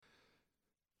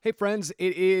Hey, friends,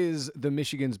 it is the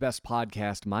Michigan's Best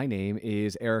Podcast. My name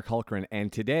is Eric Hulkran,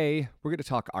 and today we're going to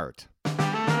talk art.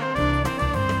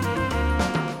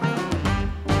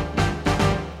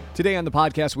 Today on the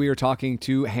podcast, we are talking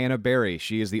to Hannah Berry.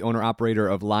 She is the owner-operator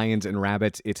of Lions and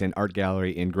Rabbits. It's an art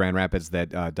gallery in Grand Rapids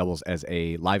that doubles as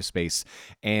a live space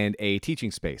and a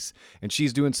teaching space. And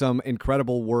she's doing some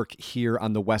incredible work here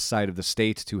on the west side of the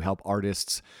state to help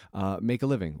artists make a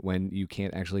living when you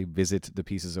can't actually visit the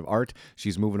pieces of art.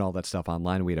 She's moving all that stuff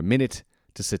online. We had a minute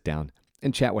to sit down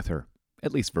and chat with her,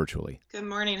 at least virtually. Good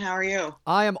morning. How are you?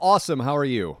 I am awesome. How are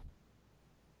you?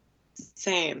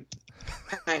 Same.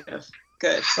 Kind of.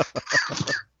 Good.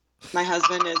 My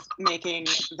husband is making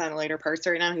ventilator parts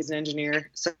right now. He's an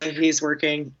engineer, so he's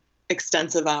working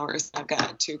extensive hours. I've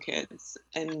got 2 kids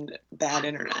and bad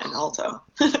internet in Alto.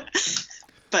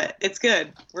 But it's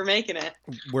good. We're making it.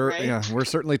 We're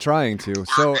certainly trying to.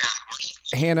 So,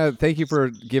 Hannah, thank you for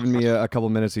giving me a couple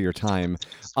minutes of your time.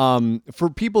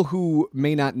 For people who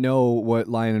may not know what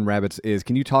Lion and Rabbits is,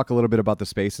 can you talk a little bit about the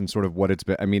space and sort of what it's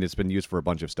been? I mean, it's been used for a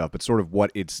bunch of stuff, but sort of what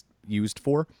it's used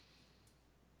for?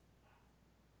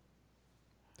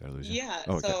 Yeah,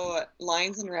 okay. So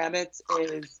Lions and Rabbits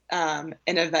is an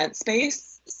event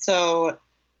space. So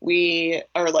we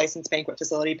are a licensed banquet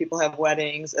facility. People have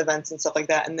weddings, events, and stuff like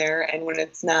that in there. And when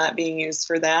it's not being used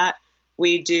for that,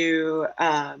 we do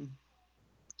an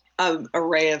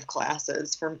array of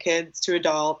classes from kids to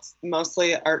adults,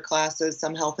 mostly art classes,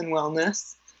 some health and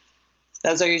wellness.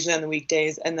 Those are usually on the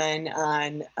weekdays. And then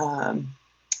on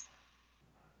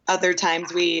other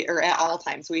times at all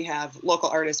times, we have local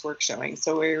artist work showing.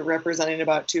 So we're representing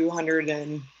about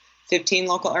 215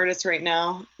 local artists right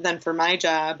now. Then for my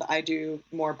job, I do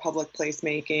more public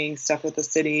placemaking stuff with the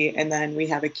city. And then we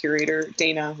have a curator,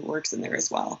 Dana, who works in there as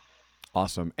well.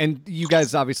 Awesome. And you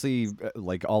guys obviously,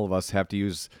 like all of us, have to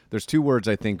use, there's 2 words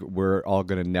I think we're all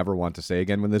going to never want to say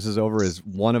again when this is over. Is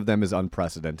one of them is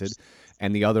unprecedented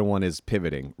and the other one is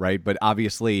pivoting, right? But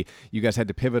obviously you guys had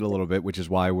to pivot a little bit, which is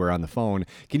why we're on the phone.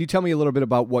 Can you tell me a little bit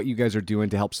about what you guys are doing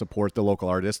to help support the local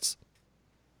artists?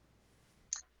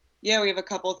 Yeah, we have a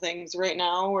couple things right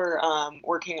now. We're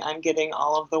working on getting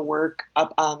all of the work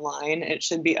up online. It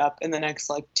should be up in the next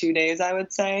 2 days, I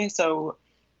would say. So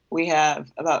we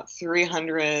have about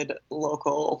 300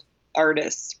 local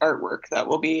artists' artwork that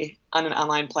will be on an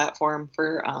online platform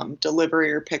for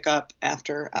delivery or pickup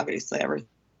after, obviously,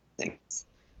 everything's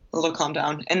a little calmed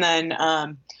down. And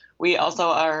then we also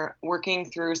are working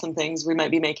through some things. We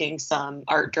might be making some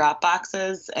art drop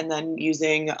boxes and then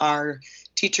using our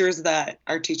teachers that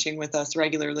are teaching with us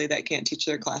regularly that can't teach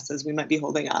their classes. We might be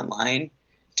holding online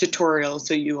tutorials,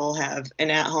 so you will have an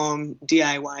at-home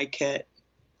DIY kit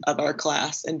of our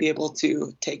class and be able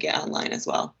to take it online as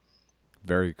well.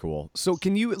 Very cool. So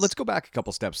let's go back a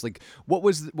couple steps. What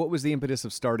was the impetus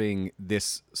of starting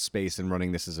this space and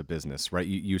running this as a business, right?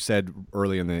 You said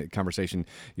early in the conversation,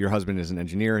 your husband is an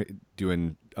engineer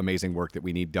doing amazing work that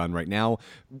we need done right now.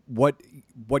 What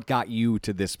got you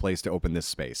to this place to open this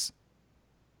space?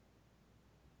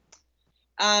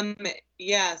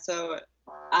 So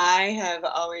I have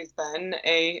always been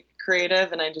a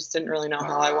creative and I just didn't really know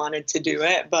how I wanted to do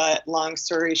it. But long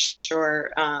story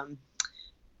short,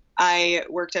 I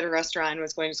worked at a restaurant,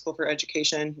 was going to school for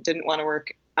education, didn't want to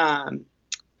work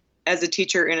as a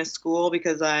teacher in a school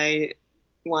because I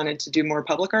wanted to do more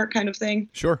public art kind of thing.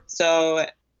 Sure. So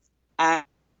I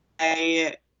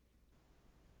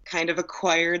kind of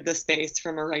acquired the space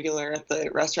from a regular at the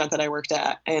restaurant that I worked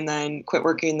at and then quit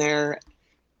working there,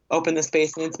 opened the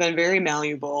space, and it's been very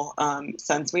malleable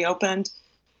since we opened.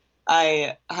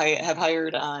 I have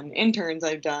hired on interns,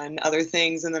 I've done other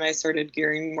things, and then I started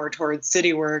gearing more towards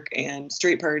city work and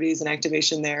street parties and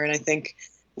activation there. And I think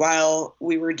while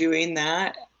we were doing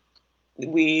that,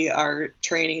 we are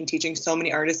training and teaching so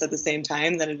many artists at the same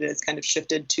time that it has kind of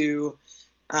shifted to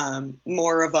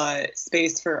more of a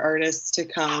space for artists to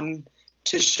come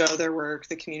to show their work,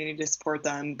 the community to support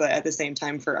them, but at the same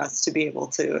time for us to be able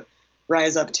to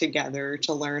rise up together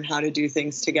to learn how to do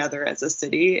things together as a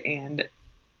city and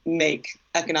make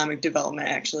economic development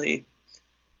actually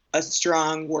a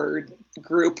strong word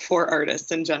group for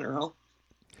artists in general.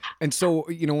 And so,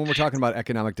 when we're talking about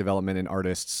economic development and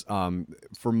artists,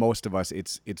 for most of us,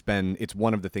 it's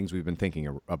one of the things we've been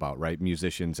thinking about, right?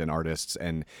 Musicians and artists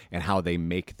and how they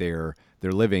make their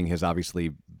living has obviously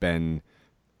been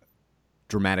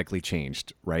dramatically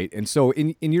changed, right? And so,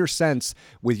 in your sense,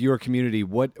 with your community,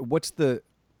 what's the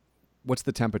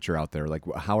temperature out there?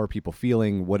 How are people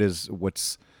feeling?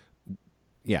 What's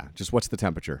the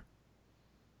temperature?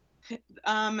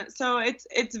 So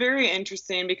it's very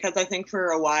interesting because I think for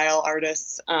a while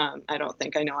artists, I don't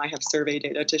think I know I have survey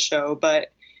data to show,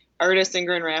 but artists in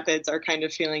Grand Rapids are kind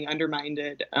of feeling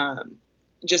undermined,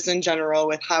 just in general,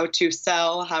 with how to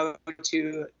sell, how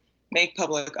to make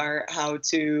public art, how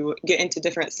to get into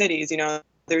different cities.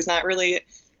 There's not really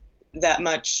that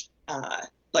much,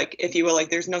 like, if you will, like,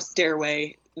 there's no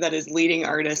stairway that is leading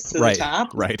artists to the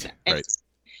top. Right.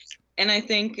 And I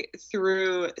think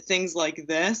through things like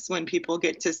this, when people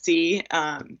get to see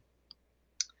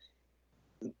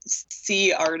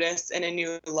artists in a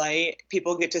new light,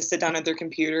 people get to sit down at their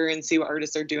computer and see what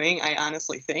artists are doing. I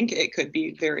honestly think it could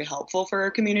be very helpful for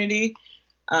our community.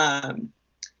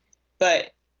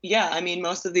 But yeah, I mean,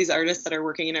 most of these artists that are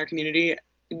working in our community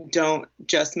don't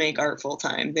just make art full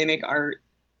time. They make art.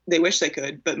 They wish they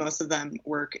could, but most of them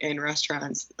work in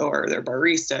restaurants, or they're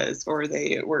baristas, or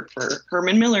they work for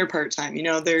Herman Miller part-time.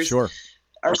 There's Sure.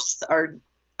 Artists are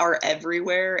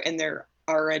everywhere, and they're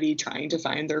already trying to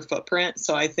find their footprint.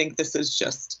 So I think this is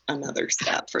just another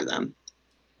step for them.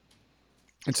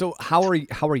 And so how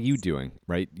are you doing,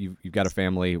 right? You've got a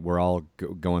family. We're all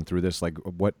going through this. Like,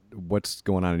 what's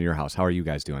going on in your house? How are you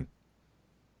guys doing?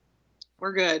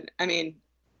 We're good. I mean,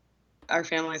 our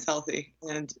family's healthy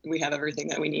and we have everything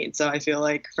that we need. So I feel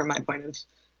like, from my point of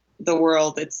the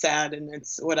world, it's sad and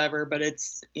it's whatever, but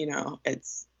it's,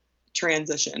 it's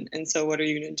transition. And so what are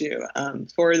you going to do?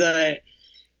 For the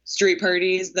street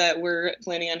parties that we're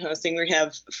planning on hosting, we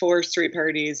have 4 street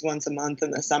parties once a month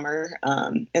in the summer.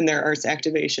 And there are arts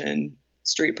activation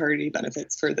street party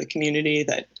benefits for the community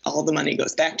that all the money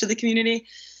goes back to the community.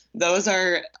 Those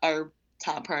are our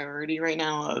top priority right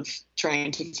now, of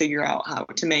trying to figure out how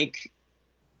to make,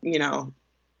 be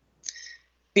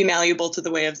malleable to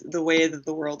the way that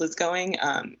the world is going,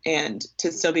 and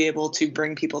to still be able to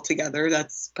bring people together.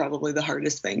 That's probably the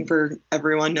hardest thing for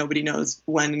everyone. Nobody knows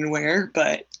when and where,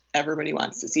 but everybody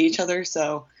wants to see each other.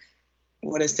 So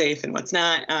what is safe and what's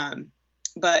not?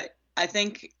 But I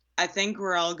think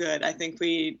we're all good. I think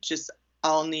we just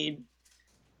all need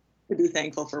to be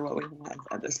thankful for what we have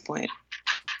at this point.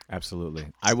 Absolutely.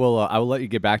 I will let you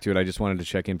get back to it. I just wanted to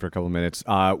check in for a couple of minutes.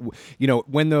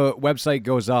 When the website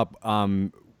goes up,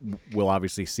 we'll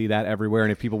obviously see that everywhere.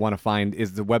 And if people want to find,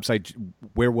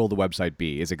 where will the website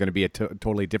be? Is it going to be a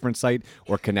totally different site,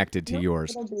 or connected to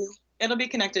yours? It'll be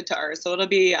connected to ours. So it'll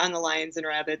be on the Lions and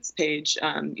Rabbits page.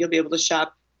 You'll be able to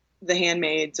shop the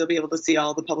handmaids. You'll be able to see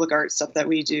all the public art stuff that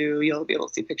we do. You'll be able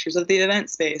to see pictures of the event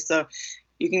space. So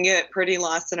you can get pretty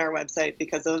lost in our website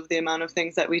because of the amount of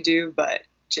things that we do, but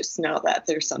just know that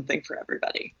there's something for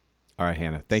everybody. All right,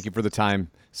 Hannah, thank you for the time.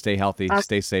 Stay healthy,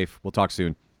 Stay safe. We'll talk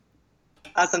soon.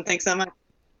 Awesome. Thanks so much.